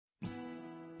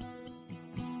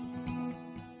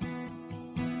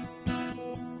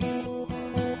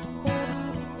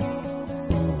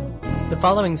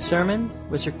following sermon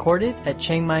was recorded at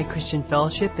Chiang Mai Christian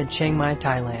Fellowship in Chiang Mai,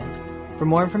 Thailand. For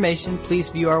more information, please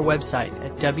view our website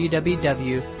at www.ccfth.org.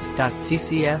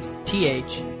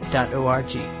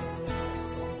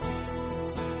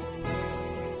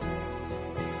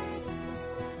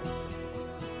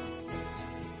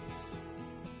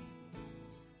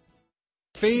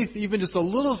 Faith, even just a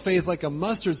little faith like a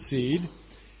mustard seed,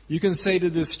 you can say to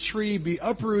this tree, be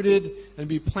uprooted and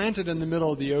be planted in the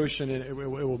middle of the ocean, and it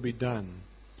will be done.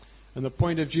 And the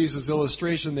point of Jesus'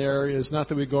 illustration there is not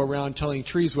that we go around telling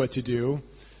trees what to do,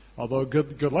 although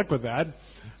good luck with that.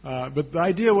 But the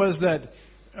idea was that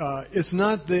it's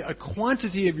not a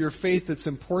quantity of your faith that's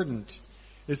important.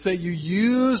 It's that you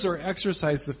use or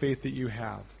exercise the faith that you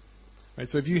have. Right?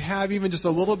 So if you have even just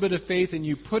a little bit of faith and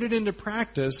you put it into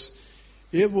practice,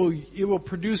 it will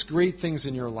produce great things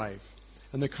in your life.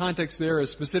 And the context there is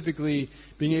specifically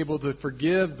being able to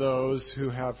forgive those who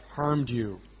have harmed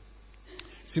you.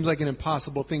 Seems like an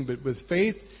impossible thing, but with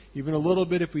faith, even a little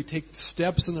bit, if we take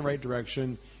steps in the right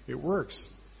direction, it works.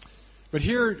 But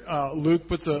here, Luke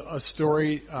puts a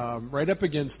story right up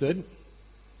against it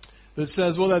that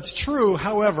says, well, that's true.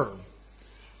 However,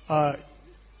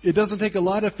 it doesn't take a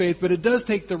lot of faith, but it does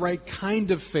take the right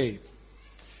kind of faith.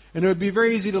 And it would be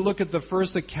very easy to look at the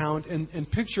first account and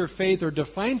picture faith or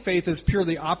define faith as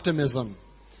purely optimism.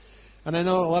 And I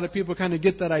know a lot of people kind of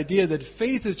get that idea that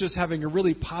faith is just having a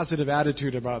really positive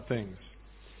attitude about things.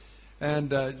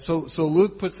 And so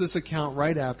Luke puts this account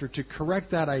right after to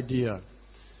correct that idea,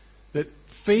 that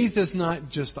faith is not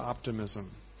just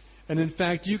optimism. And in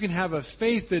fact, you can have a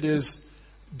faith that is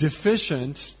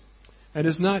deficient and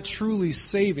is not truly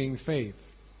saving faith.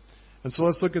 And so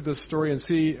let's look at this story and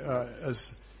see,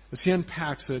 as he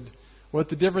unpacks it, what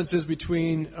the difference is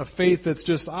between a faith that's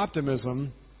just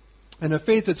optimism and a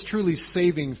faith that's truly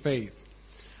saving faith.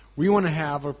 We want to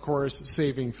have, of course,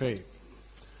 saving faith.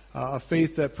 A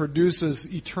faith that produces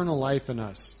eternal life in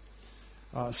us.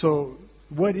 So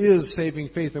what is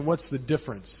saving faith and what's the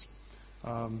difference?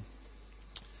 The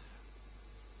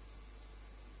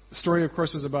story, of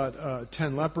course, is about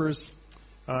 10 lepers.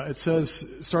 It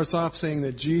starts off saying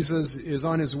that Jesus is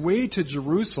on his way to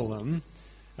Jerusalem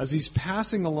as he's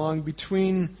passing along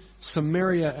between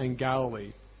Samaria and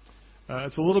Galilee.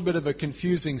 It's a little bit of a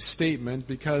confusing statement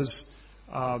because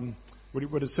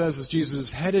what it says is Jesus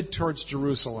is headed towards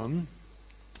Jerusalem,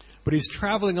 but he's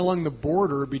traveling along the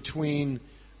border between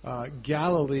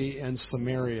Galilee and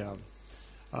Samaria.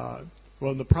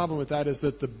 Well, the problem with that is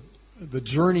that the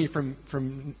journey from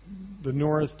the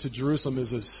north to Jerusalem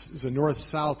is a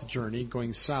north-south journey,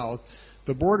 going south.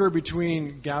 The border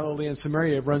between Galilee and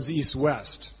Samaria runs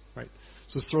east-west, right?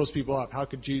 So this throws people off. How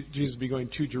could Jesus be going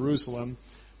to Jerusalem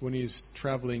when he's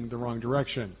traveling the wrong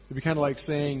direction? It'd be kind of like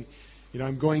saying,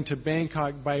 I'm going to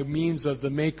Bangkok by means of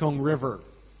the Mekong River,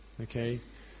 okay?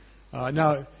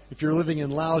 Now, if you're living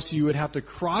in Laos, you would have to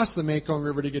cross the Mekong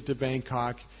River to get to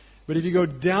Bangkok. But if you go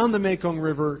down the Mekong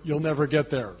River, you'll never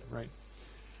get there, right?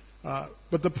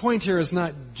 But the point here is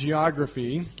not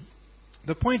geography.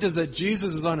 The point is that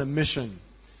Jesus is on a mission.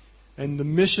 And the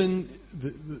mission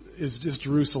is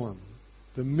Jerusalem.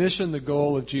 The mission, the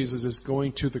goal of Jesus is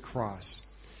going to the cross.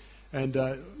 And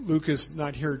Luke is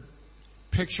not here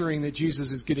picturing that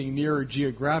Jesus is getting nearer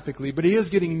geographically, but he is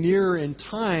getting nearer in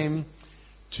time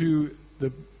to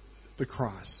the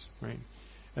cross, right?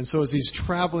 And so as he's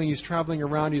traveling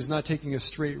around. He's not taking a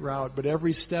straight route, but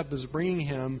every step is bringing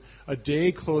him a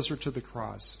day closer to the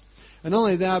cross. And not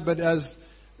only that, but as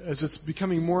it's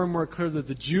becoming more and more clear that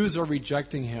the Jews are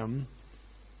rejecting him,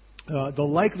 the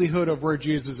likelihood of where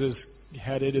Jesus is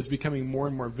headed is becoming more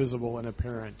and more visible and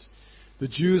apparent. The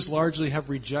Jews largely have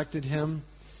rejected him.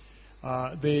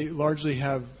 They largely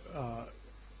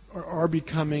are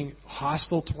becoming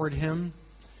hostile toward him.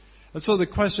 And so the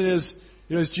question is,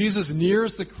 as Jesus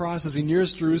nears the cross, as he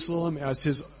nears Jerusalem, as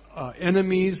his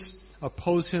enemies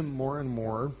oppose him more and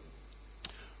more,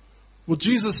 will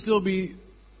Jesus still be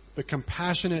the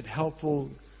compassionate, helpful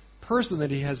person that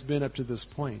he has been up to this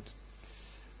point?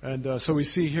 And so we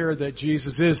see here that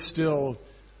Jesus is still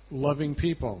loving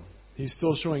people. He's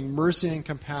still showing mercy and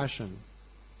compassion.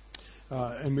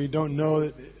 And we don't know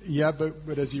that yet,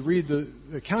 but as you read the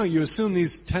account, you assume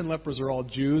these 10 lepers are all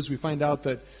Jews. We find out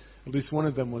that at least one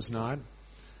of them was not.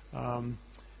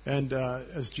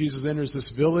 As Jesus enters this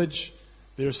village,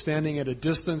 they're standing at a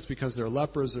distance because they're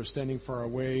lepers. They're standing far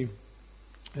away.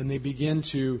 And they begin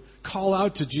to call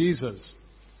out to Jesus.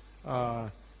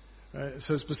 It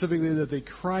says specifically that they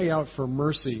cry out for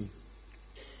mercy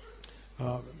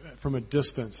from a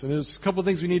distance. And there's a couple of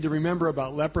things we need to remember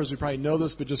about lepers. We probably know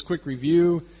this, but just quick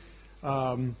review.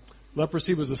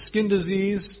 Leprosy was a skin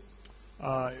disease.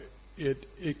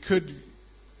 it could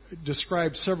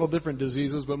describe several different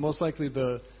diseases, but most likely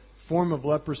the form of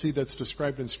leprosy that's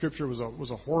described in Scripture was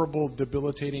a horrible,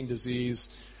 debilitating disease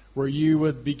where you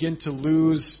would begin to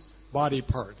lose body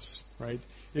parts, right?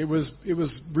 It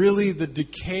was really the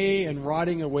decay and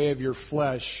rotting away of your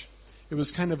flesh. It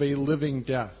was kind of a living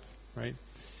death, right?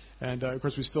 And of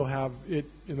course, we still have it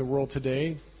in the world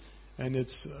today, and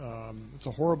it's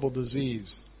a horrible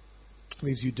disease. It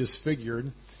leaves you disfigured.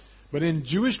 But in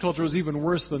Jewish culture, it was even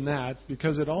worse than that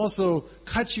because it also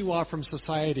cuts you off from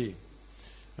society.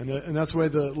 And that's why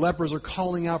the lepers are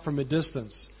calling out from a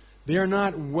distance. They are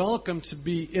not welcome to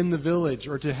be in the village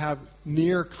or to have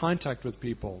near contact with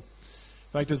people.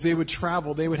 In fact, as they would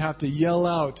travel, they would have to yell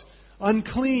out,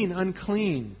 "Unclean,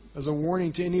 unclean," as a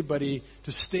warning to anybody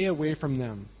to stay away from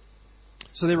them.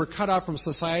 So they were cut off from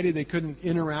society. They couldn't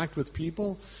interact with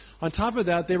people. On top of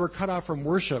that, they were cut off from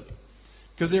worship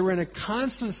because they were in a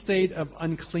constant state of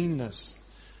uncleanness.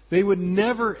 They would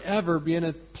never, ever be in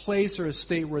a place or a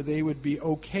state where they would be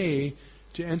okay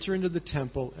to enter into the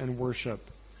temple and worship,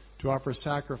 to offer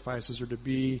sacrifices, or to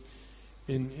be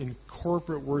in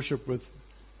corporate worship with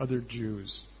other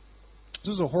Jews. This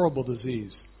was a horrible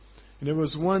disease. And it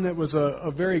was one that was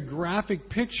a very graphic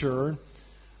picture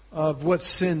of what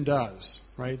sin does,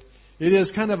 right? It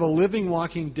is kind of a living,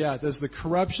 walking death as the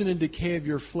corruption and decay of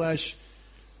your flesh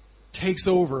takes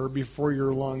over before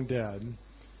you're long dead.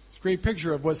 It's a great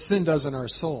picture of what sin does in our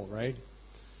soul, right?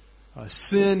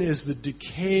 Sin is the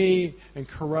decay and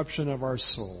corruption of our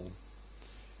soul.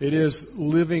 It is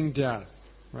living death,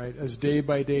 right? As day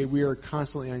by day we are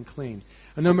constantly unclean.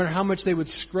 And no matter how much they would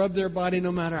scrub their body,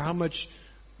 no matter how much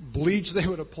bleach they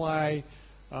would apply,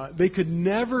 they could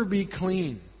never be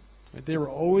clean. Right? They were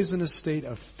always in a state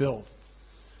of filth,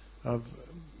 of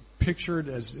pictured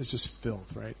as just filth,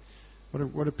 right?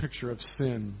 What a picture of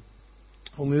sin.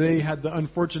 Only they had the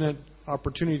unfortunate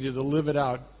opportunity to live it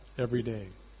out every day.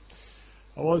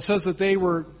 Well, it says that they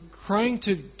were crying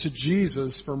to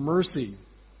Jesus for mercy.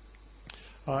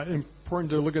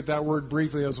 Important to look at that word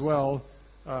briefly as well.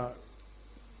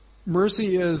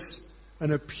 Mercy is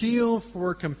an appeal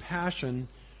for compassion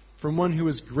from one who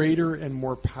is greater and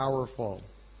more powerful.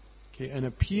 Okay, an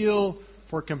appeal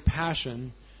for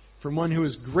compassion from one who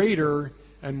is greater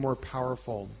and more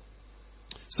powerful.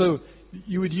 So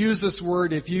you would use this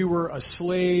word if you were a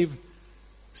slave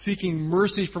seeking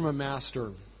mercy from a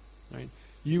master, right?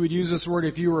 You would use this word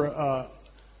if you were a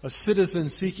citizen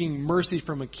seeking mercy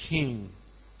from a king.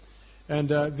 And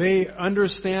they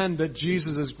understand that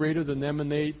Jesus is greater than them,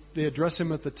 and they address him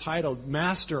with the title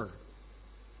Master.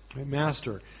 Right?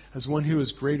 Master, as one who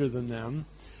is greater than them.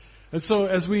 And so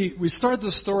as we start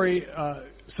the story,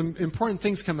 some important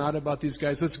things come out about these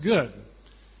guys. That's good.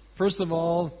 First of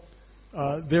all,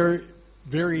 they're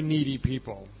very needy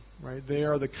people. Right? They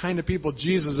are the kind of people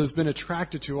Jesus has been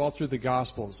attracted to all through the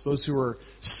Gospels. Those who are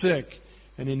sick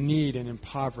and in need and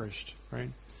impoverished. Right?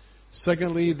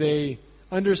 Secondly, they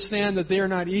understand that they are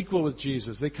not equal with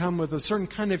Jesus. They come with a certain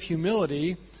kind of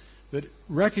humility that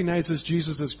recognizes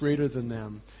Jesus is greater than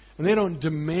them. And they don't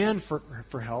demand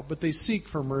for help, but they seek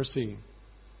for mercy.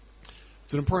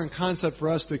 It's an important concept for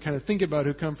us to kind of think about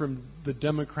who come from the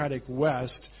democratic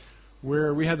West,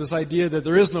 where we have this idea that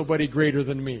there is nobody greater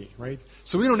than me, right?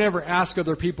 So we don't ever ask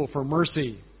other people for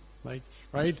mercy, like,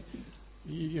 right?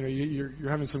 You're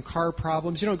having some car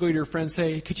problems. You don't go to your friend and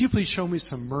say, "Could you please show me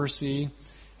some mercy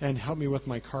and help me with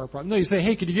my car problem?" No, you say,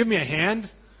 "Hey, could you give me a hand,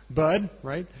 bud?"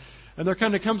 Right? And there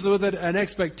kind of comes with it an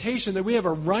expectation that we have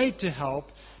a right to help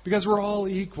because we're all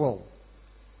equal.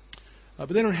 But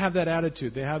they don't have that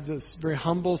attitude. They have this very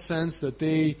humble sense that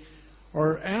they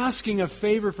are asking a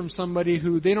favor from somebody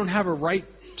who they don't have a right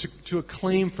to a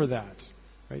claim for that.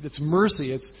 Right? It's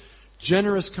mercy. It's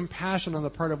generous compassion on the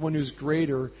part of one who's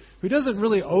greater, who doesn't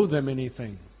really owe them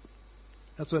anything.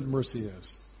 That's what mercy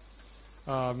is.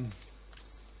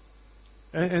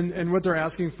 And what they're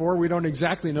asking for, we don't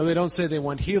exactly know. They don't say they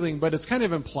want healing, but it's kind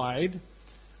of implied.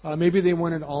 Maybe they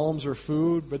wanted alms or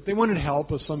food, but they wanted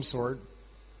help of some sort.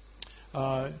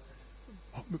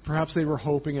 Perhaps they were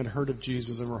hoping and heard of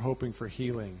Jesus and were hoping for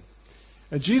healing.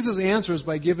 And Jesus answers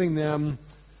by giving them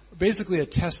basically a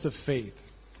test of faith.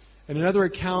 And in other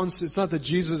accounts, it's not that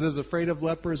Jesus is afraid of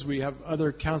lepers. We have other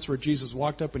accounts where Jesus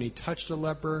walked up and he touched a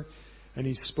leper and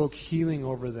he spoke healing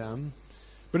over them.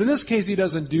 But in this case, he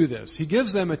doesn't do this. He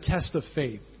gives them a test of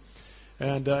faith.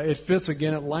 And it fits,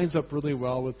 again, it lines up really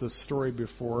well with the story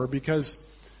before because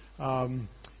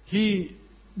he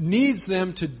needs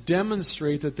them to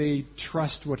demonstrate that they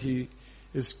trust what he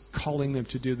is calling them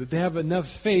to do, that they have enough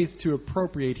faith to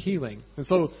appropriate healing. And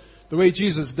so the way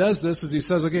Jesus does this is he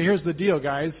says, "Okay, here's the deal,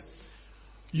 guys.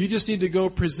 you just need to go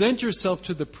present yourself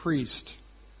to the priest.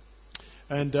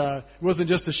 And it wasn't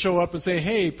just to show up and say,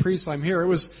 hey, priest, I'm here. It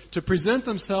was to present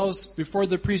themselves before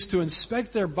the priest to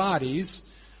inspect their bodies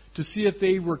to see if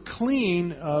they were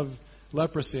clean of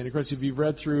leprosy. And of course, if you've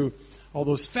read through all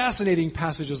those fascinating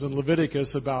passages in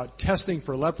Leviticus about testing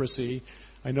for leprosy,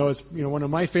 I know it's one of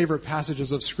my favorite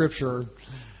passages of Scripture.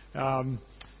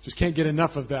 Just can't get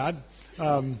enough of that.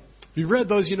 If you've read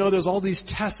those, there's all these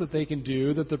tests that they can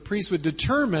do that the priest would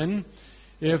determine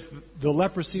if the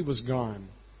leprosy was gone.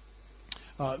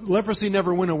 Leprosy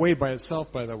never went away by itself,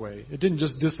 by the way. It didn't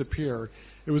just disappear.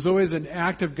 It was always an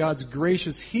act of God's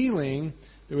gracious healing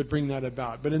that would bring that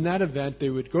about. But in that event, they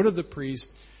would go to the priest,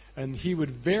 and he would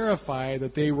verify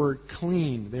that they were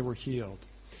clean, they were healed.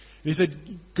 And he said,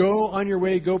 go on your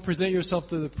way, go present yourself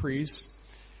to the priest.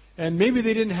 And maybe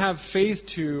they didn't have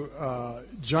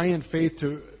giant faith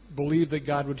to believe that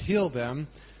God would heal them.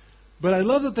 But I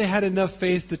love that they had enough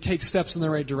faith to take steps in the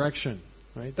right direction.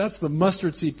 Right? That's the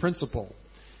mustard seed principle.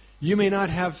 You may not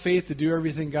have faith to do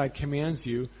everything God commands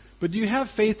you, but do you have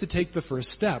faith to take the first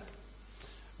step?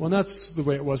 Well, that's the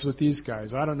way it was with these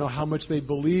guys. I don't know how much they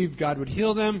believed God would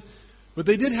heal them, but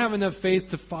they did have enough faith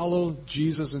to follow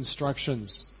Jesus'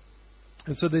 instructions.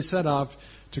 And so they set off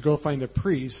to go find a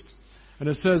priest. And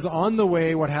it says, on the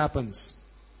way, what happens?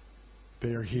 They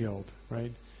are healed,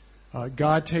 right?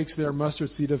 God takes their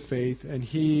mustard seed of faith, and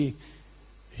He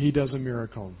does a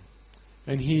miracle.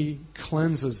 And He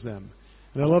cleanses them.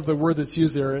 And I love the word that's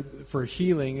used there for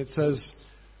healing. It says,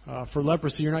 for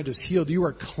leprosy, you're not just healed, you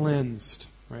are cleansed,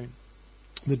 right?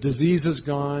 The disease is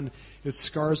gone, its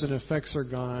scars and effects are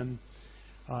gone,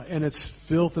 and its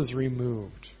filth is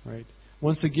removed, right?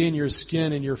 Once again, your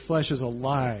skin and your flesh is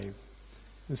alive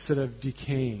instead of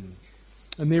decaying.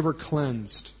 And they were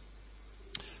cleansed.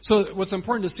 So what's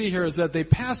important to see here is that they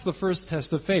passed the first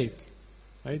test of faith,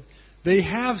 right? They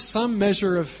have some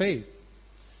measure of faith.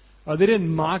 They didn't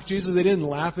mock Jesus. They didn't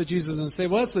laugh at Jesus and say,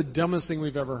 well, that's the dumbest thing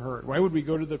we've ever heard. Why would we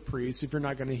go to the priest if you're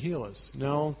not going to heal us?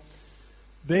 No.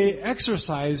 They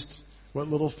exercised what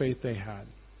little faith they had.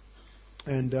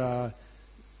 And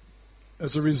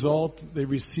as a result, they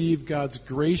received God's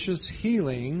gracious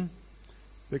healing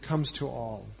that comes to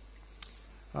all.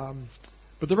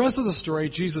 But the rest of the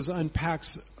story, Jesus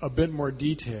unpacks a bit more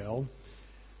detail.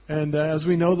 And as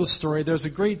we know the story, there's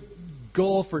a great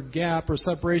gulf or gap or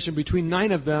separation between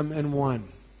 9 of them and 1.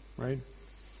 Right?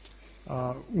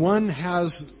 One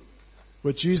has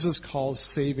what Jesus calls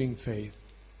saving faith.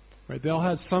 Right? They all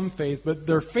had some faith, but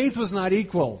their faith was not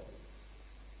equal.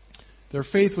 Their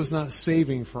faith was not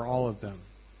saving for all of them.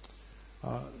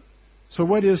 So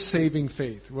what is saving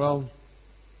faith? Well,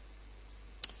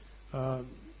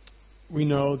 we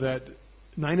know that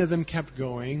 9 of them kept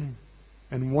going,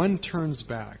 and 1 turns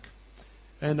back.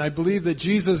 And I believe that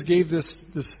Jesus gave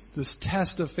this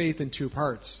test of faith in 2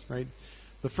 parts. Right?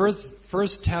 The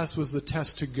first test was the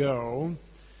test to go.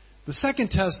 The second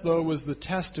test, though, was the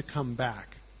test to come back.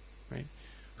 Right?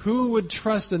 Who would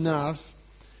trust enough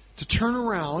to turn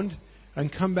around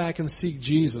and come back and seek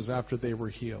Jesus after they were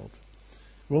healed?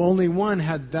 Well, only 1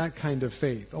 had that kind of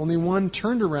faith. Only 1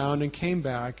 turned around and came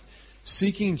back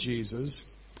seeking Jesus.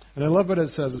 And I love what it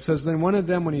says. It says, then one of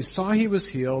them, when he saw he was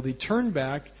healed, he turned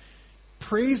back,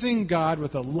 praising God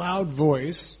with a loud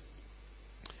voice,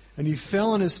 and he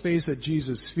fell on his face at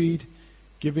Jesus' feet,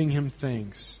 giving him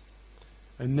thanks.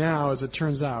 And now, as it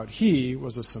turns out, he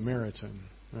was a Samaritan.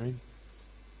 Right?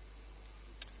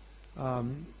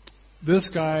 This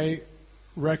guy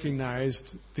recognized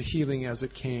the healing as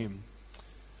it came.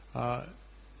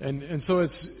 And so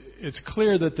it's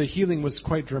clear that the healing was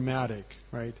quite dramatic,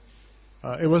 right?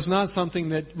 It was not something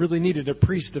that really needed a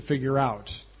priest to figure out.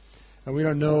 And we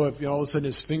don't know if all of a sudden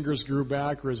his fingers grew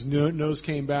back or his nose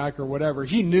came back or whatever.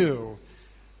 He knew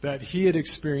that he had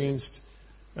experienced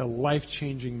a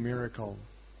life-changing miracle.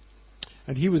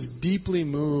 And he was deeply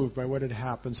moved by what had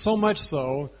happened, so much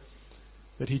so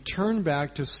that he turned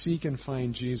back to seek and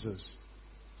find Jesus.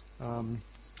 And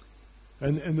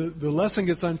the lesson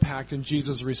gets unpacked in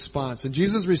Jesus' response. And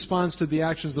Jesus responds to the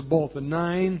actions of both, the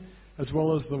 9 as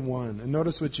well as the 1. And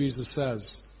notice what Jesus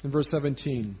says in verse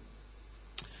 17.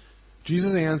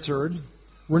 Jesus answered,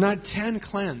 were not 10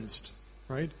 cleansed?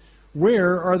 Right?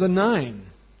 Where are the 9?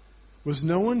 Was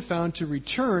no one found to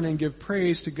return and give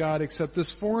praise to God except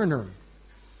this foreigner?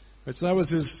 Right, so that was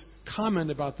his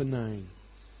comment about the 9.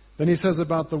 Then he says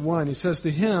about the 1, he says to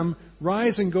him,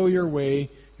 rise and go your way.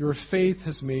 Your faith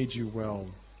has made you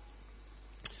well.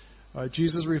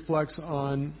 Jesus reflects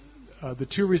on the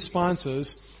 2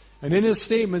 responses, and in his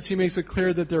statements he makes it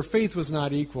clear that their faith was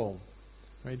not equal.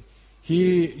 Right?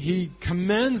 He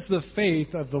commends the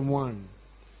faith of the 1.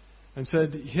 and said,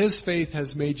 his faith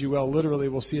has made you well. Literally,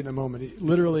 we'll see in a moment.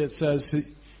 Literally, it says,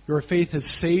 your faith has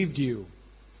saved you.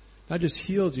 Not just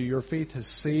healed you, your faith has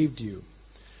saved you.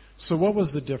 So what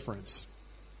was the difference?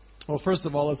 Well, first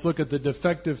of all, let's look at the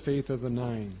defective faith of the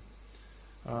 9.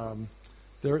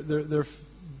 Their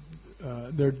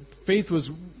faith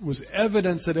was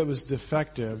evidence that it was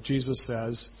defective, Jesus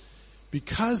says,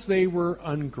 because they were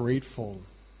ungrateful.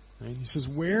 Right? He says,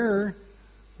 where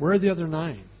are the other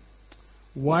 9?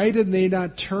 Why did they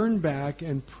not turn back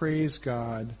and praise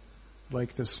God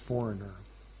like this foreigner?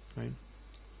 Right?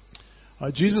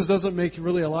 Jesus doesn't make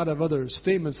really a lot of other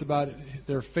statements about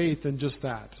their faith than just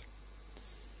that.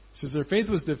 He says their faith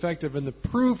was defective, and the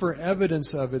proof or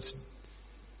evidence of its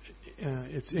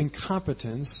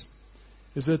incompetence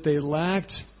is that they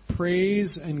lacked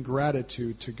praise and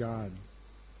gratitude to God.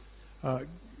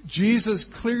 Jesus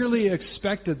clearly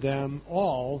expected them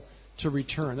all to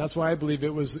return. That's why I believe it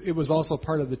was also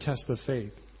part of the test of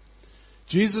faith.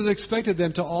 Jesus expected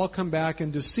them to all come back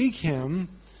and to seek Him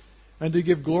and to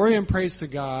give glory and praise to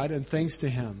God and thanks to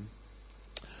Him.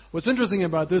 What's interesting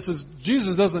about this is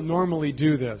Jesus doesn't normally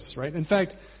do this, right? In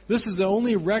fact, this is the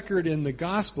only record in the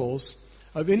Gospels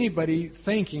of anybody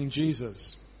thanking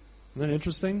Jesus. Isn't that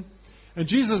interesting? And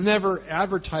Jesus never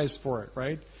advertised for it,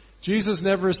 right? Jesus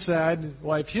never said,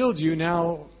 well, I've healed you,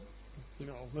 now,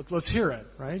 let's hear it,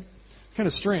 right? Kind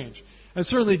of strange. And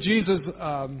certainly Jesus,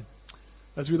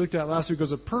 as we looked at last week,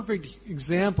 was a perfect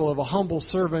example of a humble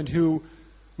servant who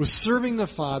was serving the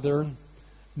Father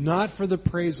not for the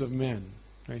praise of men.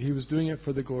 Right? He was doing it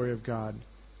for the glory of God.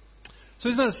 So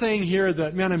he's not saying here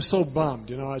that, man, I'm so bummed.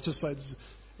 It's just like,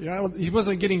 he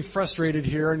wasn't getting frustrated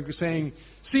here and saying,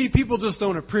 see, people just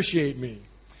don't appreciate me.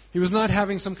 He was not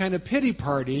having some kind of pity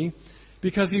party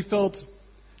because he felt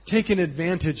taken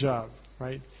advantage of.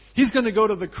 Right? He's going to go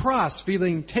to the cross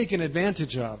feeling taken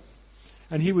advantage of,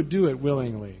 and he would do it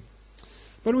willingly.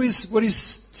 But what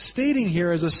he's stating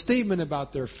here is a statement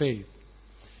about their faith.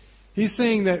 He's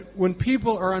saying that when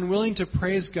people are unwilling to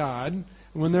praise God,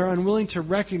 when they're unwilling to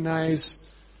recognize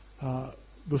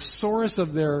the source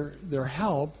of their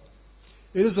help,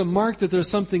 it is a mark that there's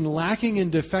something lacking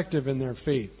and defective in their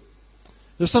faith.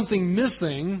 There's something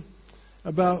missing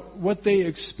about what they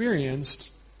experienced,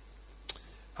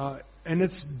 and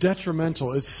it's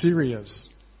detrimental. It's serious.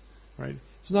 Right?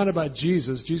 It's not about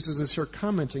Jesus. Jesus is here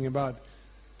commenting about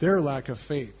their lack of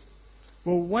faith.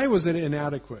 Well, why was it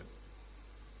inadequate?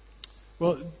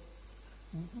 Well,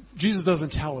 Jesus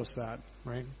doesn't tell us that,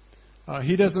 right?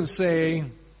 He doesn't say,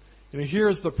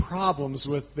 here's the problems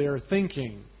with their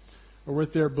thinking or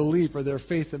with their belief or their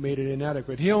faith that made it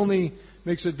inadequate. He only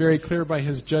makes it very clear by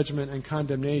his judgment and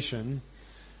condemnation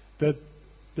that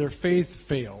their faith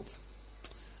failed.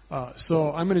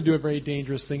 So I'm going to do a very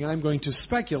dangerous thing. I'm going to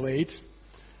speculate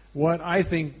what I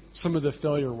think some of the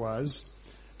failure was,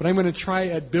 but I'm going to try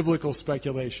at biblical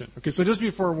speculation. Okay, so just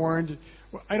be forewarned,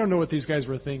 I don't know what these guys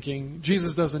were thinking.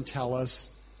 Jesus doesn't tell us,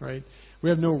 right? We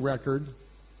have no record.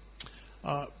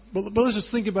 But let's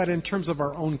just think about it in terms of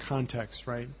our own context,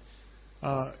 right?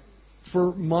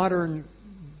 For modern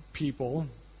people,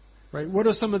 right? What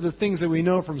are some of the things that we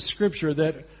know from Scripture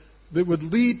that would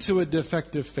lead to a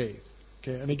defective faith?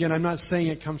 Okay, and again, I'm not saying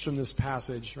it comes from this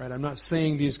passage, right? I'm not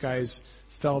saying these guys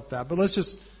felt that, but let's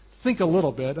just think a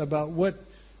little bit about what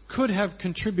could have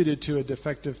contributed to a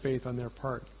defective faith on their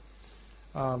part.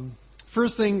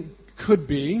 First thing could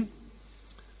be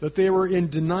that they were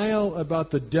in denial about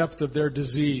the depth of their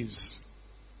disease.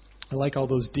 I like all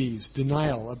those D's.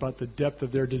 Denial about the depth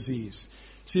of their disease.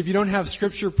 See, if you don't have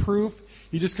Scripture proof,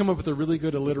 you just come up with a really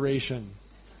good alliteration.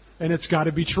 And it's got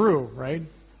to be true, right?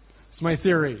 It's my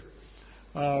theory.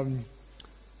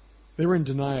 They were in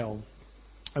denial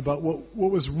about what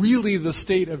was really the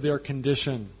state of their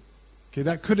condition. Okay,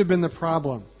 that could have been the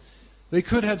problem. They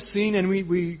could have seen, and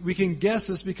we can guess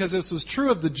this because this was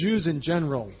true of the Jews in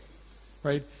general,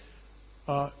 right?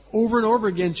 Over and over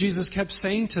again, Jesus kept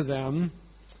saying to them,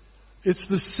 it's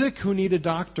the sick who need a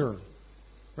doctor,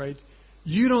 right?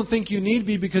 You don't think you need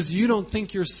me because you don't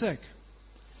think you're sick.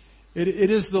 It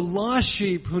is the lost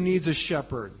sheep who needs a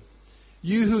shepherd.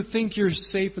 You who think you're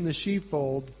safe in the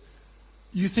sheepfold,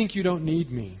 you think you don't need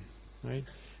me, right?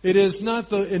 It is not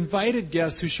the invited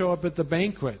guests who show up at the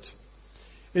banquet.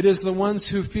 It is the ones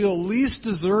who feel least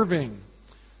deserving,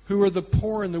 who are the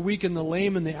poor and the weak and the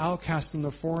lame and the outcast and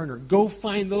the foreigner. Go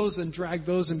find those and drag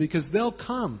those in because they'll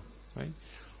come, right?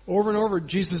 Over and over,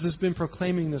 Jesus has been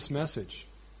proclaiming this message.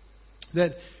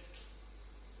 That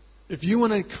if you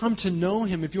want to come to know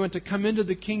Him, if you want to come into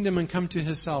the kingdom and come to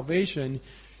His salvation,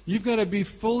 you've got to be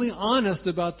fully honest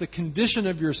about the condition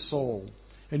of your soul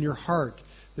and your heart.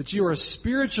 that you are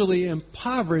spiritually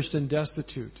impoverished and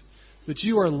destitute, that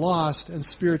you are lost and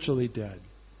spiritually dead?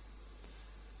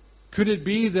 Could it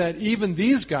be that even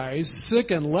these guys,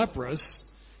 sick and leprous,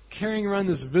 carrying around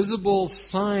this visible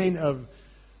sign of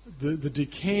the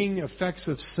decaying effects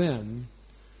of sin,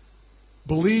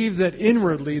 believed that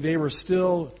inwardly they were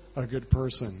still a good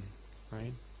person,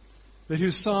 right? That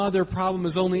who saw their problem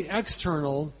as only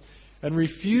external and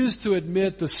refused to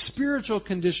admit the spiritual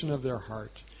condition of their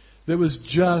heart that was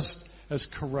just as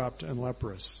corrupt and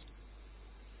leprous.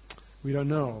 We don't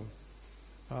know.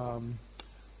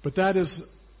 But that is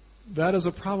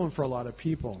a problem for a lot of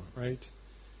people, right?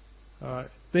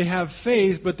 They have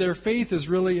faith, but their faith is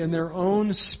really in their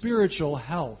own spiritual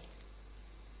health.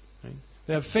 Right?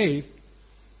 They have faith,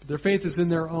 but their faith is in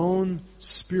their own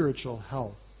spiritual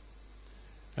health.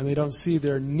 And they don't see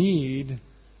their need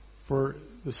for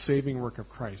the saving work of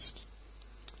Christ.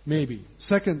 Maybe.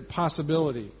 Second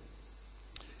possibility.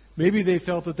 Maybe they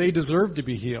felt that they deserved to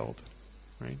be healed.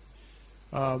 Right?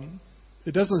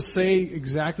 It doesn't say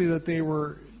exactly that they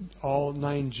were all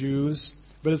 9 Jews,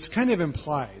 but it's kind of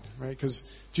implied, right? Because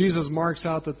Jesus marks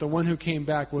out that the one who came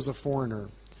back was a foreigner.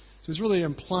 So he's really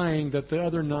implying that the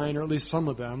other 9, or at least some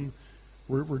of them,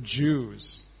 were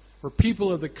Jews, were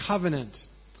people of the covenant,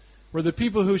 were the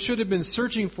people who should have been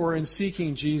searching for and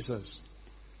seeking Jesus.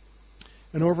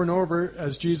 And over,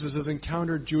 as Jesus has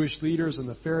encountered Jewish leaders and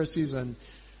the Pharisees and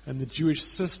the Jewish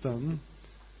system,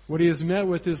 what he has met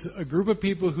with is a group of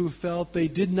people who felt they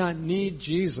did not need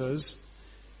Jesus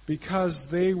because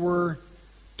they were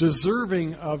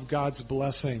deserving of God's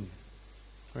blessing.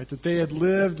 Right? That they had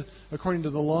lived according to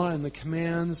the law and the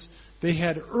commands. They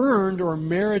had earned or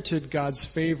merited God's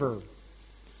favor.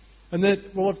 And that,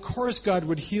 well, of course God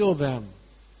would heal them.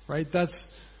 Right? That's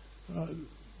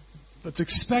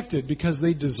expected because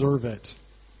they deserve it.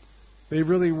 They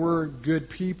really were good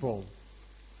people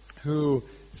who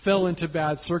fell into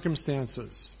bad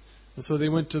circumstances. And so they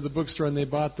went to the bookstore and they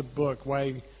bought the book,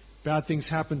 Why Bad Things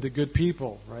Happen to Good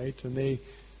People, right? And they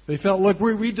felt, look,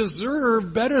 we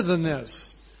deserve better than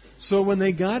this. So when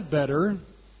they got better,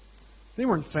 they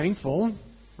weren't thankful,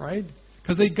 right?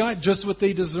 Because they got just what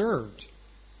they deserved.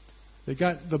 They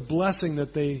got the blessing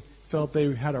that they felt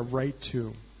they had a right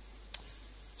to.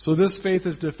 So this faith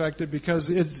is defective because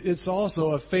it's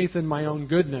also a faith in my own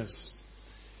goodness.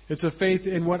 It's a faith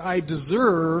in what I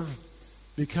deserve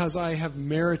because I have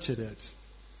merited it.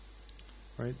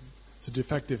 Right? It's a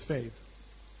defective faith.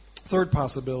 Third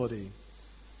possibility.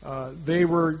 They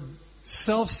were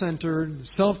self-centered,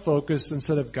 self-focused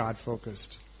instead of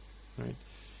God-focused. Right?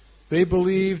 They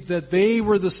believed that they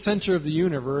were the center of the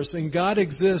universe and God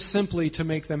exists simply to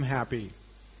make them happy.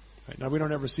 Right? Now, we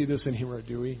don't ever see this anywhere,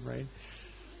 do we? Right?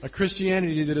 A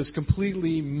Christianity that is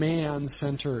completely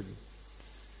man-centered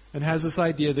and has this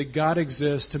idea that God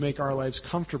exists to make our lives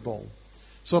comfortable.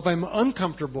 So if I'm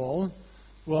uncomfortable,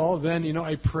 well, then,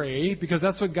 I pray because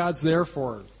that's what God's there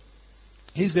for.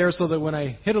 He's there so that when I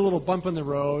hit a little bump in the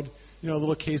road, a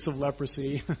little case of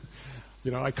leprosy,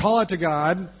 I call out to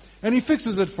God and He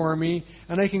fixes it for me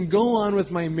and I can go on with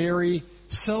my merry,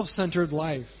 self-centered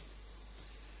life.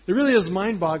 It really is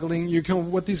mind-boggling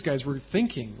what these guys were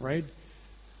thinking, right?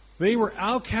 They were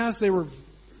outcasts. They were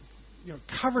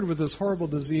covered with this horrible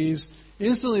disease.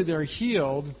 Instantly they're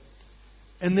healed,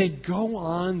 and they go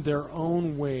on their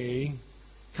own way,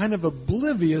 kind of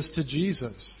oblivious to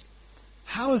Jesus.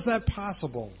 How is that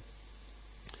possible?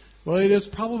 Well, it is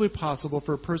probably possible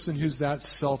for a person who's that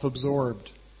self-absorbed,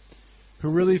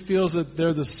 who really feels that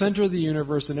they're the center of the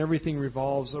universe and everything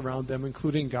revolves around them,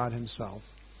 including God Himself.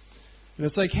 And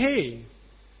it's like, hey,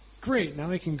 great,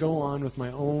 now I can go on with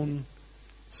my own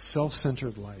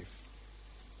self-centered life.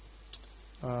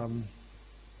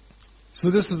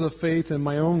 So this is a faith in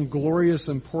my own glorious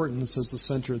importance as the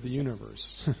center of the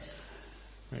universe.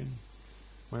 Right?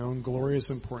 My own glorious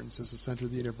importance as the center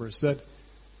of the universe. That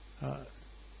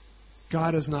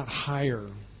God is not higher.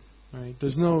 Right?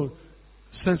 There's no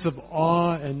sense of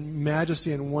awe and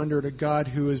majesty and wonder to God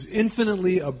who is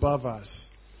infinitely above us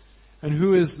and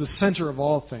who is the center of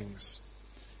all things,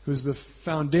 who's the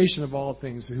foundation of all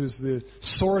things, who's the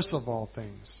source of all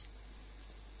things.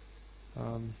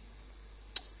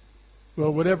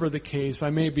 Well, whatever the case, I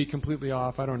may be completely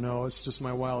off. I don't know. It's just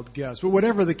my wild guess. But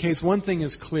whatever the case, one thing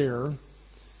is clear.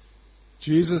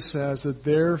 Jesus says that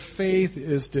their faith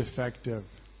is defective.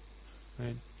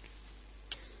 Right?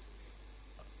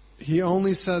 He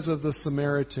only says of the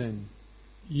Samaritan,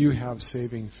 you have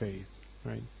saving faith.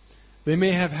 Right? They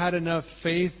may have had enough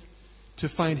faith to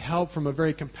find help from a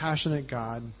very compassionate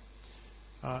God.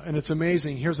 And it's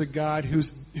amazing. Here's a God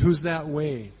who's that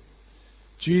way.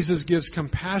 Jesus gives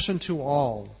compassion to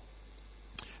all.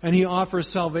 and He offers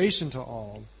salvation to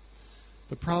all.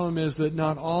 The problem is that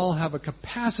not all have a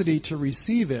capacity to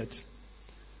receive it,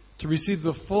 to receive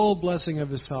the full blessing of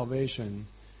His salvation,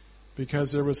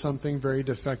 because there was something very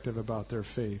defective about their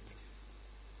faith.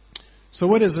 So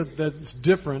what is it that's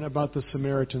different about the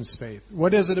Samaritan's faith?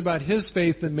 What is it about his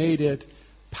faith that made it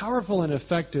powerful and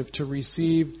effective to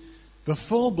receive the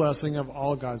full blessing of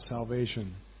all God's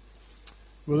salvation?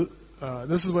 Well,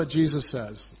 this is what Jesus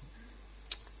says.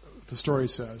 The story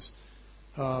says,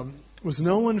 was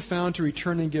no one found to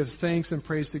return and give thanks and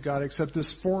praise to God except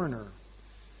this foreigner?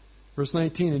 Verse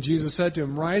 19, and Jesus said to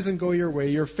him, rise and go your way.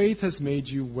 Your faith has made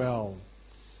you well.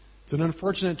 It's an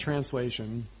unfortunate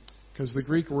translation because the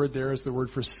Greek word there is the word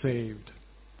for saved.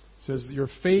 It says that your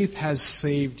faith has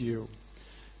saved you.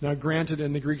 Now, granted,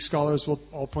 and the Greek scholars will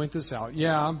all point this out.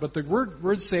 Yeah, but the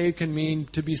word saved can mean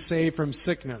to be saved from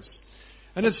sickness.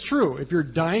 And it's true. If you're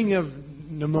dying of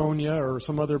pneumonia or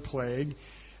some other plague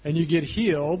and you get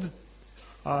healed,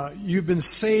 you've been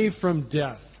saved from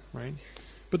death, right?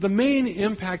 But the main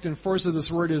impact and force of this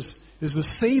word is the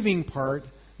saving part,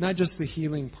 not just the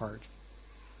healing part.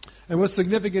 And what's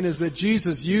significant is that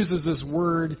Jesus uses this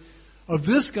word of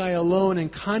this guy alone in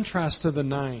contrast to the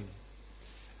 9.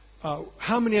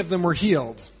 How many of them were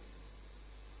healed?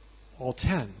 All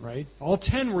 10, right? All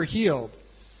 10 were healed.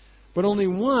 But only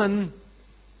one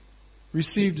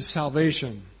received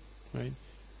salvation, right?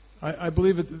 I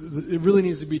believe it really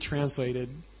needs to be translated,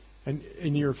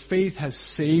 and your faith has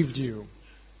saved you.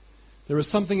 There was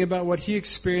something about what he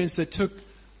experienced that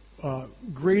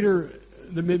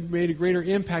made a greater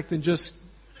impact than just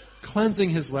cleansing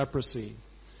his leprosy.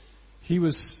 He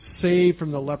was saved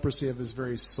from the leprosy of his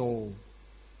very soul.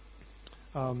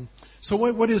 So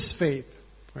what is faith?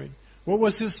 Right? What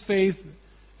was his faith,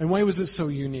 and why was it so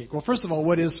unique? Well, first of all,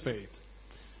 what is faith?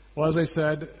 Well, as I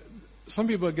said, some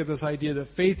people get this idea that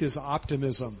faith is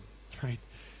optimism, right?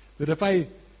 That if I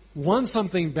want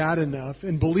something bad enough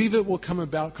and believe it will come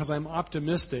about because I'm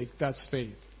optimistic, that's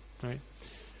faith, right?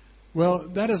 Well,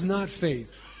 that is not faith.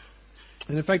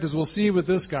 And in fact, as we'll see with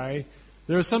this guy,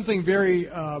 there's something very,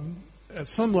 at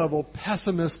some level,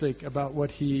 pessimistic about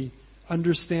what he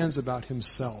understands about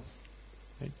himself.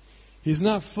 Right? He's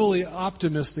not fully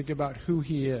optimistic about who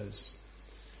he is.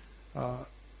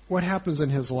 What happens in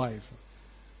his life?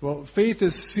 Well, faith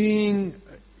is seeing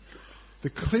the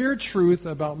clear truth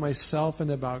about myself and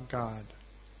about God.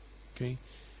 Okay?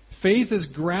 Faith is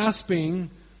grasping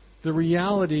the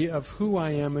reality of who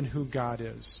I am and who God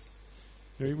is.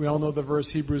 We all know the verse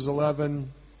Hebrews 11.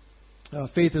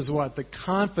 Faith is what? The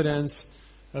confidence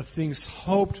of things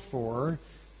hoped for.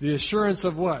 The assurance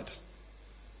of what?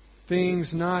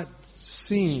 Things not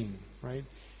seen. Right?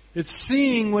 It's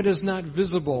seeing what is not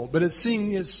visible, but it's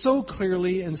seeing it so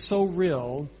clearly and so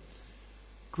real,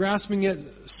 grasping it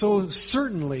so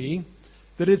certainly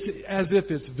that it's as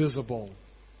if it's visible.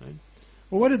 Right?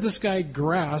 Well, what did this guy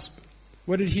grasp?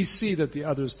 What did he see that the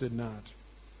others did not?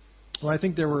 Well, I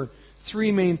think there were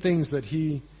 3 main things that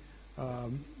he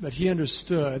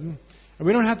understood. And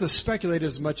we don't have to speculate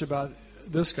as much about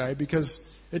this guy because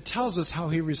it tells us how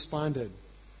he responded.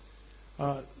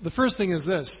 The first thing is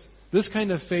this. This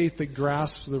kind of faith that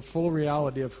grasps the full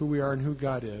reality of who we are and who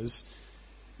God is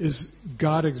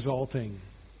God exalting.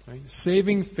 Right?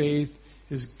 Saving faith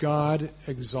is God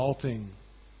exalting.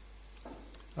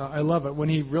 I love it. When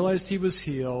he realized he was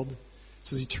healed, it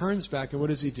says he turns back, and what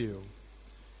does he do?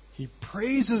 He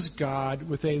praises God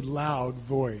with a loud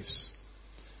voice.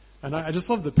 And I just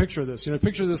love the picture of this.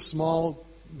 Picture this small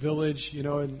village,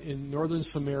 in northern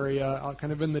Samaria, out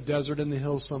kind of in the desert in the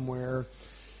hills somewhere.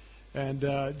 And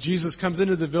Jesus comes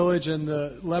into the village, and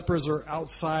the lepers are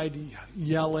outside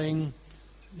yelling,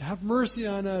 "Have mercy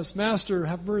on us, Master,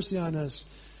 have mercy on us."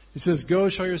 He says, "Go,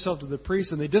 show yourself to the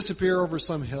priest," and they disappear over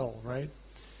some hill, right?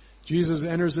 Jesus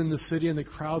enters in the city, and the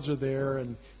crowds are there,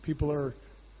 and people are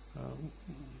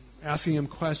asking him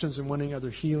questions and wanting other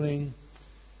healing.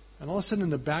 And all of a sudden, in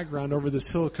the background, over this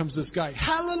hill, comes this guy.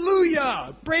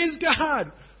 Hallelujah! Praise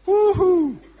God!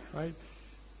 Woo-hoo! Right?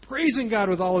 Praising God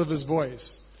with all of his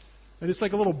voice. And it's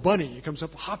like a little bunny. He comes up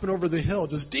hopping over the hill,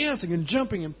 just dancing and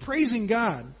jumping and praising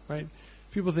God. Right?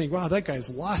 People think, wow, that guy's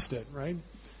lost it, right?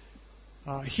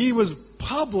 He was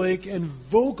public and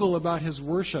vocal about his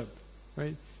worship,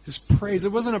 right? His praise.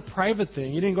 It wasn't a private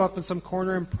thing. He didn't go up in some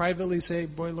corner and privately say,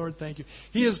 "Boy, Lord, thank you."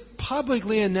 He is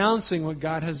publicly announcing what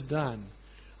God has done.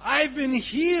 I've been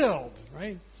healed,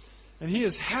 right? And he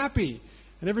is happy.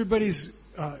 And everybody's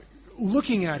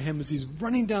looking at him as he's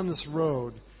running down this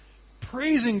road,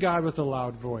 praising God with a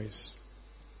loud voice.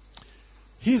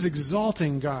 He's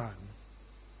exalting God.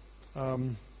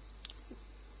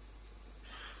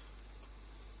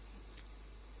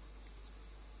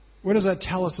 what does that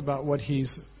tell us about what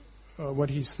he's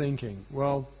thinking?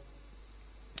 Well,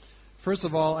 first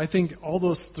of all, I think all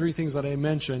those three things that I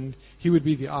mentioned, he would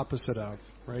be the opposite of,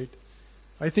 right?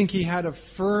 I think he had a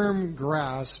firm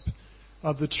grasp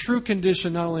of the true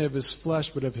condition not only of his flesh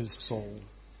but of his soul.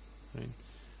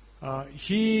 Right?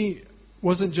 He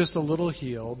wasn't just a little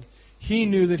healed. He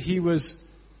knew that he was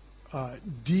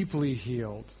deeply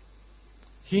healed.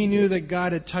 He knew that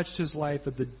God had touched his life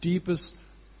at the deepest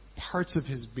parts of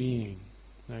his being.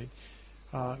 Right?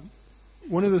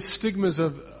 One of the stigmas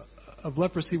of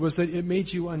leprosy was that it made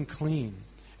you unclean.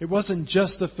 It wasn't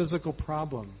just a physical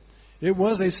problem. It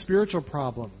was a spiritual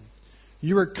problem.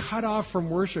 You were cut off from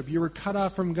worship. You were cut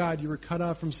off from God. You were cut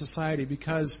off from society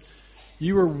because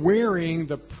you were wearing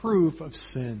the proof of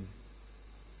sin.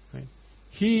 Right?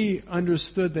 He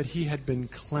understood that he had been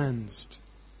cleansed,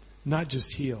 not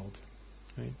just healed.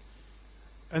 Right?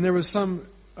 And there was some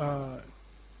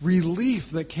relief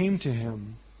that came to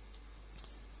him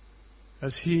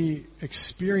as he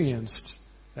experienced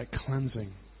that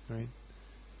cleansing. Right?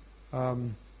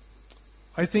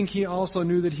 I think he also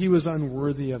knew that he was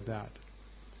unworthy of that.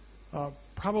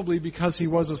 Probably because he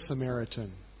was a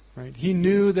Samaritan. Right? He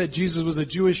knew that Jesus was a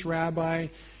Jewish rabbi,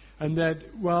 and that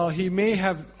while he may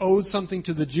have owed something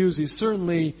to the Jews, he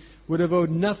certainly would have owed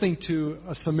nothing to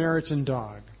a Samaritan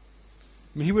dog.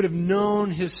 I mean, he would have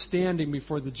known his standing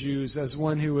before the Jews as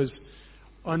one who was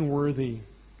unworthy.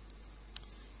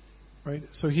 Right?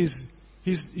 So he's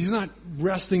not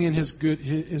resting in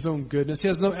his own goodness. He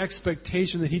has no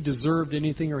expectation that he deserved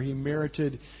anything or he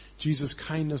merited Jesus'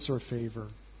 kindness or favor.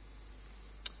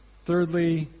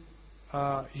 Thirdly,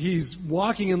 he's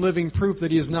walking and living proof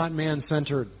that he is not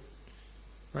man-centered.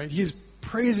 Right? He's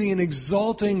praising and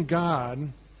exalting God.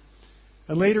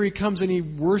 And later he comes and he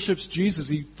worships Jesus.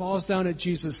 He falls down at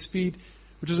Jesus' feet,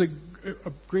 which is a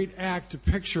great act, a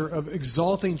picture of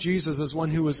exalting Jesus as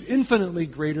one who was infinitely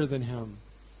greater than him.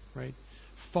 Right?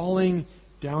 Falling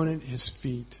down at his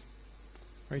feet.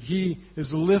 Right? He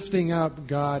is lifting up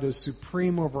God as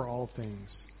supreme over all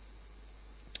things.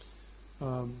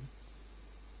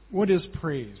 What is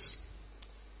praise?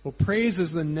 Well, praise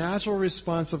is the natural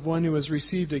response of one who has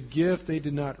received a gift they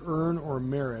did not earn or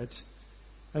merit,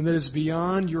 and that is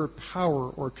beyond your power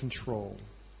or control.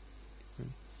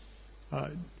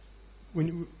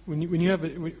 When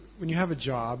you have a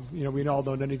job, we all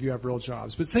know none of you have real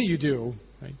jobs, but say you do,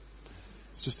 right?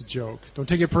 It's just a joke. Don't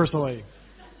take it personally.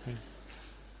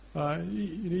 Right?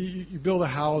 You build a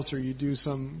house or you do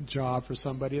some job for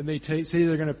somebody, and they say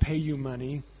they're going to pay you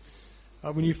money.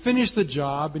 When you finish the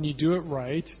job and you do it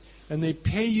right, and they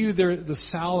pay you the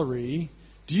salary,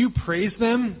 do you praise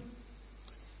them?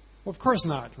 Well, of course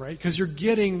not, right? Because you're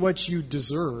getting what you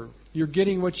deserve. You're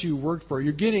getting what you worked for.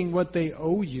 You're getting what they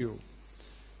owe you.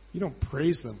 You don't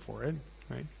praise them for it,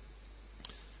 right?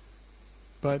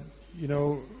 But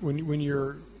when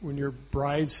your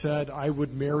bride said, "I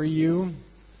would marry you,"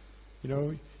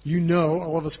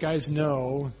 all of us guys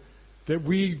know that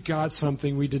we got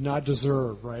something we did not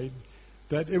deserve, right?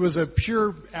 That it was a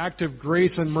pure act of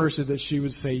grace and mercy that she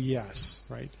would say yes,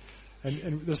 right?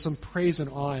 And there's some praise and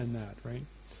awe in that, right?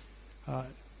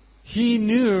 He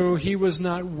knew he was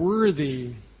not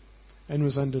worthy and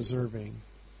was undeserving.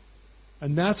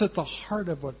 And that's at the heart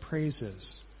of what praise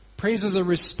is. Praise is a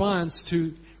response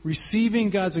to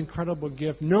receiving God's incredible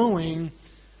gift, knowing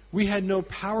we had no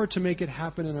power to make it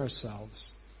happen in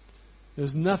ourselves.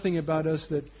 There's nothing about us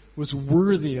that was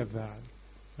worthy of that.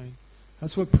 Right?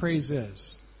 That's what praise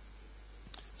is.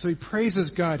 So he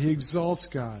praises God. He exalts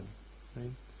God.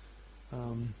 Right?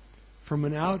 From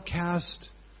an outcast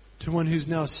to one who's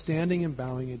now standing and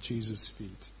bowing at Jesus' feet.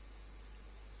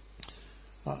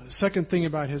 Second thing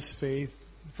about his faith,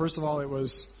 first of all, it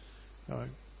was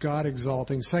God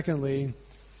exalting. Secondly,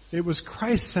 it was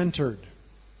Christ-centered.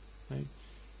 Right?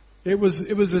 It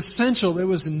was essential, it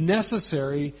was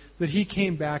necessary that he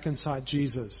came back and sought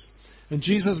Jesus. And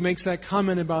Jesus makes that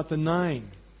comment about the 9.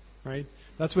 Right?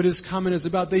 That's what his comment is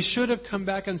about. They should have come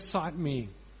back and sought me.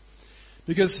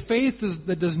 Because faith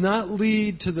that does not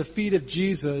lead to the feet of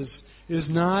Jesus is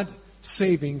not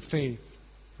saving faith.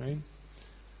 Right?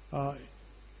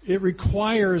 It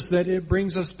requires that it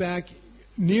brings us back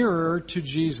nearer to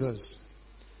Jesus,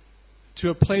 to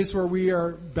a place where we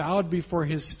are bowed before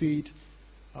his feet,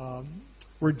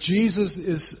 where Jesus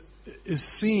is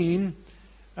seen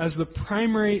as the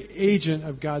primary agent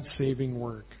of God's saving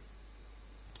work.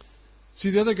 See,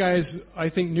 the other guys,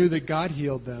 I think, knew that God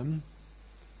healed them,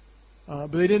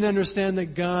 but they didn't understand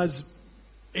that God's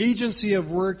agency of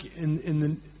work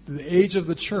in the age of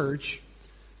the church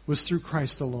was through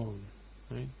Christ alone.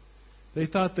 Right? They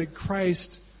thought that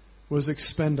Christ was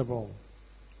expendable.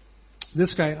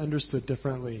 This guy understood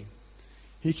differently.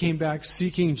 He came back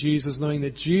seeking Jesus, knowing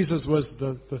that Jesus was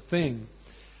the thing.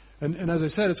 And as I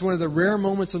said, it's one of the rare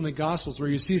moments in the Gospels where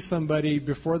you see somebody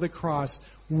before the cross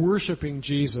worshiping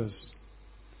Jesus.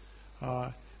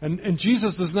 And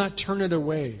Jesus does not turn it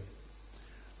away.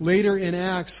 Later in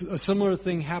Acts, a similar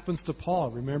thing happens to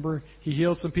Paul. Remember, he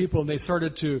healed some people and they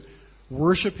started to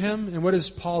worship him. And what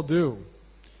does Paul do?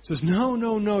 He says,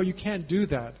 no, you can't do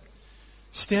that.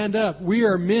 Stand up. We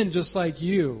are men just like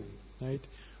you. Right?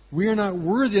 We are not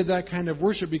worthy of that kind of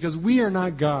worship because we are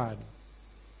not God.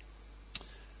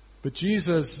 But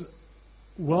Jesus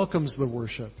welcomes the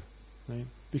worship, right?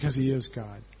 Because he is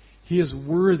God. He is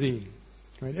worthy.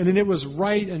 Right? And it was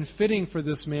right and fitting for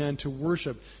this man to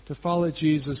worship, to fall at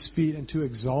Jesus' feet and to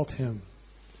exalt him.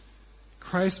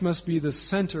 Christ must be the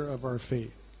center of our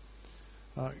faith.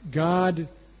 God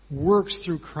works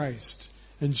through Christ,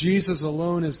 and Jesus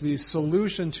alone is the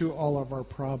solution to all of our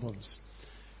problems.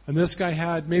 And this guy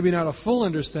had maybe not a full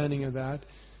understanding of that,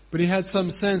 but he had some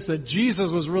sense that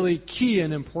Jesus was really key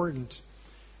and important,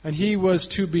 and he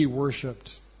was to be worshipped,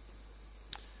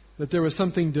 that there was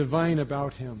something divine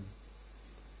about him.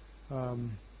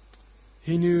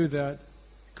 He knew that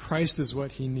Christ is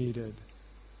what he needed,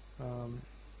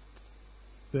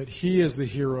 that he is the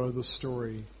hero of the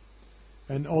story,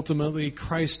 and ultimately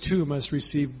Christ too must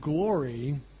receive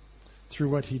glory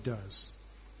through what he does.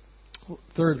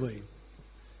 Thirdly,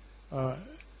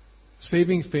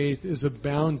 saving faith is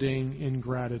abounding in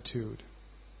gratitude.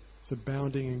 It's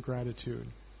abounding in gratitude.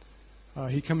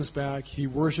 He comes back, he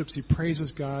worships, he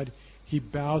praises God, he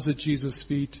bows at Jesus'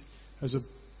 feet as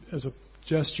a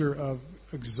gesture of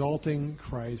exalting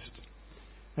Christ,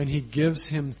 and he gives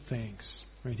him thanks.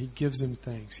 Right? He gives him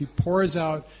thanks. He pours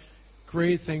out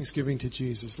great thanksgiving to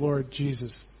Jesus. Lord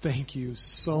Jesus, thank you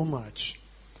so much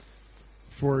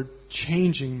for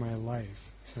changing my life.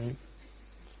 Right?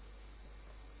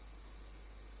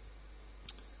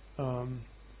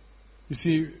 You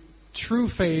see, true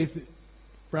faith,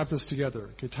 wrap this together.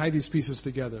 Okay, tie these pieces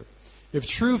together. If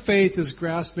true faith is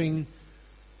grasping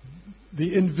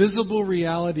the invisible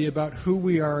reality about who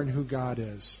we are and who God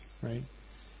is, right?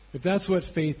 If that's what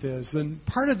faith is, then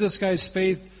part of this guy's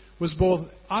faith was both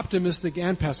optimistic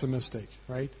and pessimistic,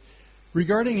 right?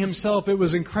 Regarding himself, it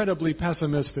was incredibly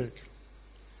pessimistic.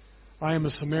 I am a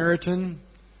Samaritan.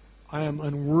 I am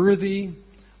unworthy.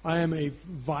 I am a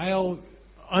vile,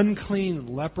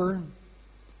 unclean leper,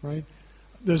 right?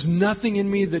 There's nothing in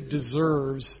me that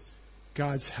deserves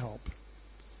God's help.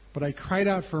 But I cried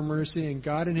out for mercy, and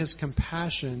God in his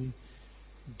compassion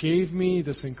gave me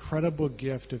this incredible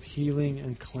gift of healing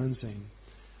and cleansing,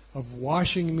 of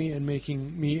washing me and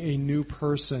making me a new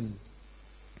person.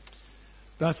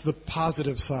 That's the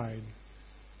positive side.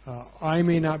 I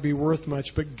may not be worth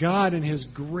much, but God in his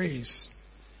grace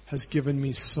has given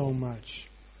me so much.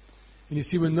 And you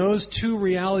see, when those two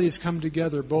realities come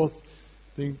together, both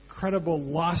the incredible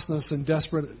lostness and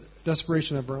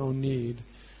desperation of our own need,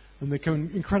 and the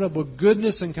incredible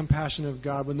goodness and compassion of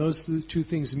God, when those two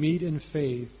things meet in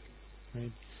faith,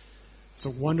 right, it's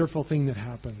a wonderful thing that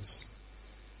happens.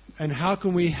 And how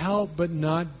can we help but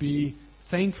not be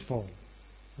thankful?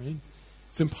 Right?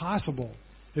 It's impossible.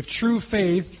 If true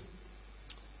faith,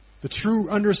 the true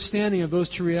understanding of those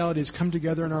two realities come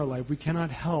together in our life, we cannot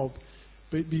help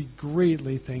but be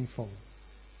greatly thankful.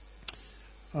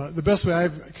 The best way I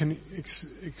can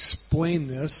explain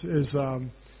this is, have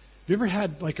you ever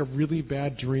had like a really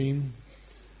bad dream?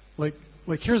 Like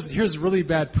here's really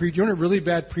bad preacher. You know what really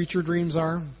bad preacher dreams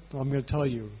are? Well, I'm going to tell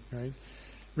you, right?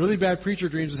 Really bad preacher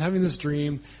dreams is having this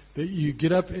dream that you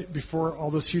get up before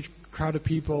all this huge crowd of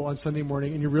people on Sunday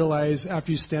morning, and you realize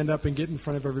after you stand up and get in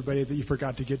front of everybody that you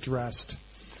forgot to get dressed.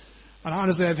 And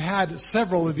honestly, I've had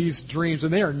several of these dreams,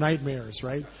 and they are nightmares,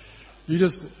 right?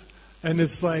 And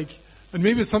it's like, and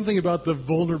maybe it's something about the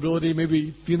vulnerability,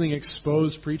 maybe feeling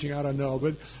exposed preaching, I don't know,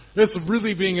 but it's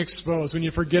really being exposed when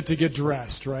you forget to get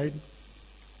dressed, right?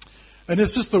 And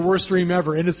it's just the worst dream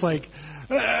ever, and it's like,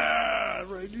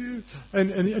 right?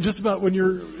 And just about when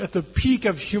you're at the peak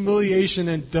of humiliation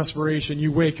and desperation,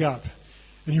 you wake up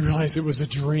and you realize it was a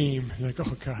dream. You're like,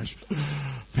 oh gosh,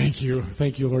 thank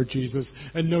you, Lord Jesus.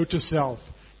 And note to self,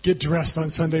 get dressed on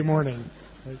Sunday morning,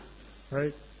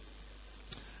 right?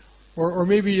 Or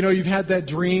maybe you've had that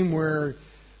dream where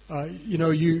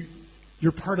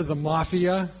you're part of the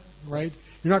mafia, right?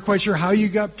 You're not quite sure how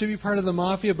you got to be part of the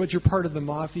mafia, but you're part of the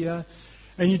mafia.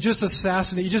 And you just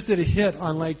did a hit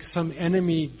on like some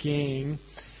enemy gang,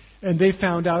 and they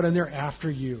found out and they're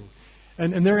after you.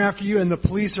 And they're after you, and the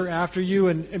police are after you,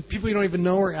 and people you don't even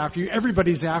know are after you.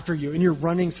 Everybody's after you, and you're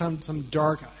running some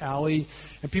dark alley,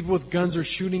 and people with guns are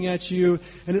shooting at you,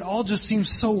 and it all just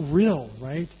seems so real,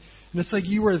 right? And it's like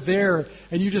you are there,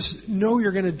 and you just know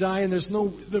you're going to die, and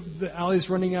the alley's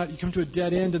running out. You come to a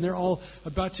dead end, and they're all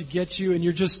about to get you, and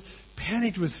you're just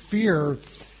panicked with fear,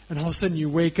 and all of a sudden you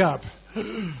wake up,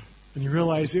 and you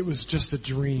realize it was just a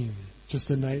dream, just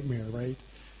a nightmare, right?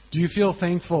 Do you feel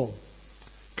thankful?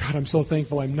 God, I'm so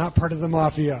thankful I'm not part of the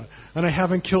mafia, and I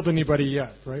haven't killed anybody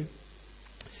yet, right?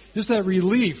 Just that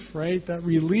relief, right? That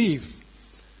relief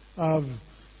of,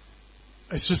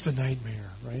 it's just a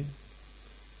nightmare, right?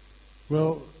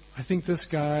 Well, I think this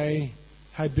guy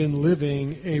had been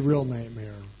living a real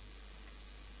nightmare,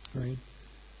 right?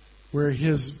 Where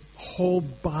his whole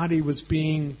body was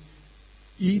being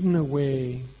eaten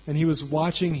away, and he was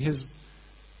watching his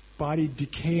body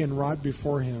decay and rot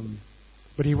before him.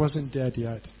 But he wasn't dead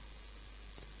yet.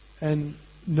 And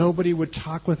nobody would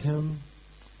talk with him.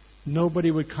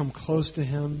 Nobody would come close to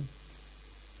him.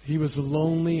 He was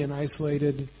lonely and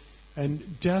isolated and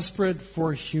desperate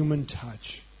for human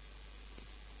touch.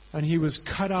 And he was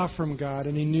cut off from God,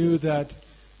 and he knew that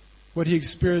what he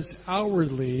experienced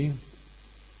outwardly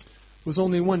was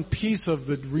only one piece of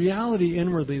the reality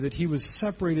inwardly, that he was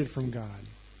separated from God.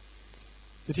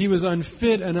 That he was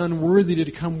unfit and unworthy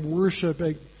to come worship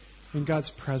in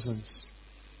God's presence.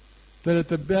 That at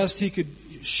the best he could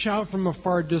shout from a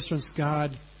far distance,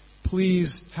 God,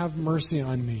 please have mercy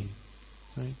on me.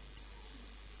 Right?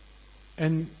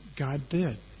 And God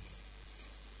did.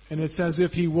 And it's as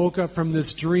if he woke up from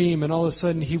this dream, and all of a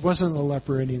sudden he wasn't a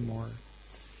leper anymore.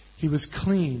 He was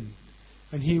clean,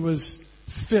 and he was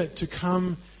fit to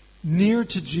come near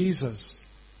to Jesus.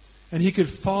 And he could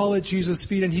fall at Jesus'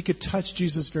 feet, and he could touch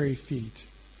Jesus' very feet.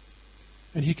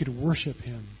 And he could worship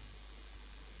him.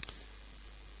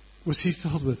 Was he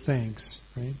filled with thanks,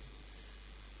 right?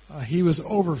 He was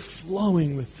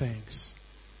overflowing with thanks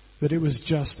that it was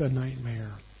just a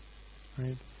nightmare,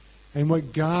 right? And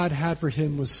what God had for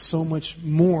him was so much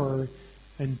more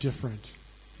and different.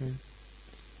 Okay?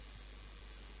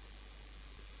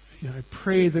 I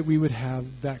pray that we would have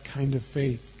that kind of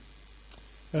faith.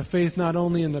 A faith not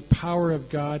only in the power of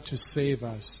God to save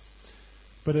us,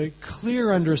 but a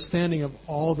clear understanding of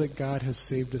all that God has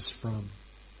saved us from.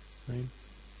 Right?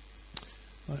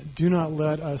 Do not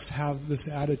let us have this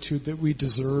attitude that we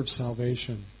deserve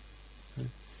salvation. Right?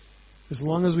 As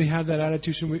long as we have that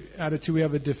attitude, we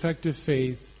have a defective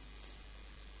faith,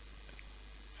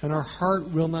 and our heart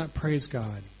will not praise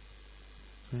God.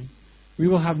 Right? We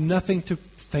will have nothing to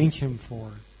thank Him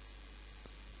for.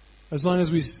 As long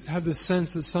as we have the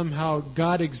sense that somehow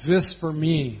God exists for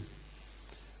me,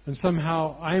 and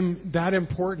somehow I'm that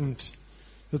important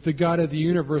that the God of the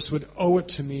universe would owe it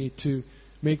to me to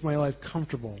make my life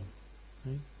comfortable.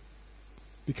 Right?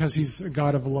 Because He's a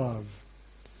God of love.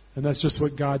 And that's just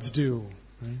what gods do.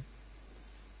 Right?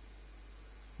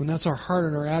 When that's our heart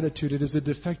and our attitude, it is a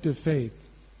defective faith.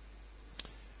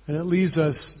 And it leaves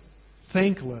us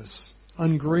thankless,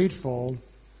 ungrateful,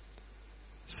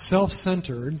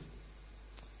 self-centered,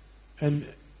 and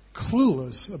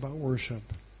clueless about worship.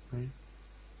 Right?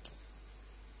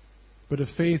 But a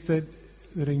faith that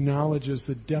acknowledges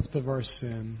the depth of our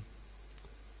sin,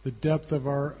 the depth of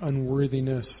our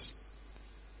unworthiness,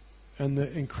 and the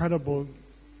incredible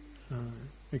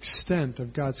extent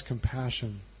of God's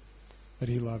compassion that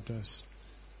He loved us.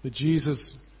 That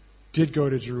Jesus did go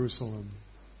to Jerusalem,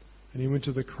 and He went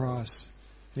to the cross,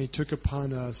 and He took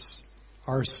upon us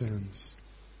our sins.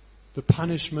 The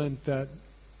punishment that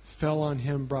fell on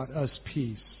Him brought us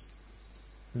peace,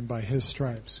 and by His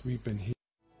stripes we've been healed.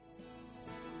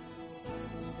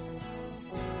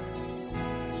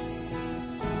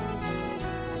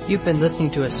 You've been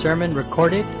listening to a sermon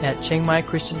recorded at Chiang Mai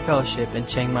Christian Fellowship in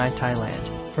Chiang Mai,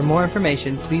 Thailand. For more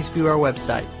information, please view our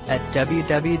website at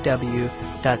www.ccfth.org.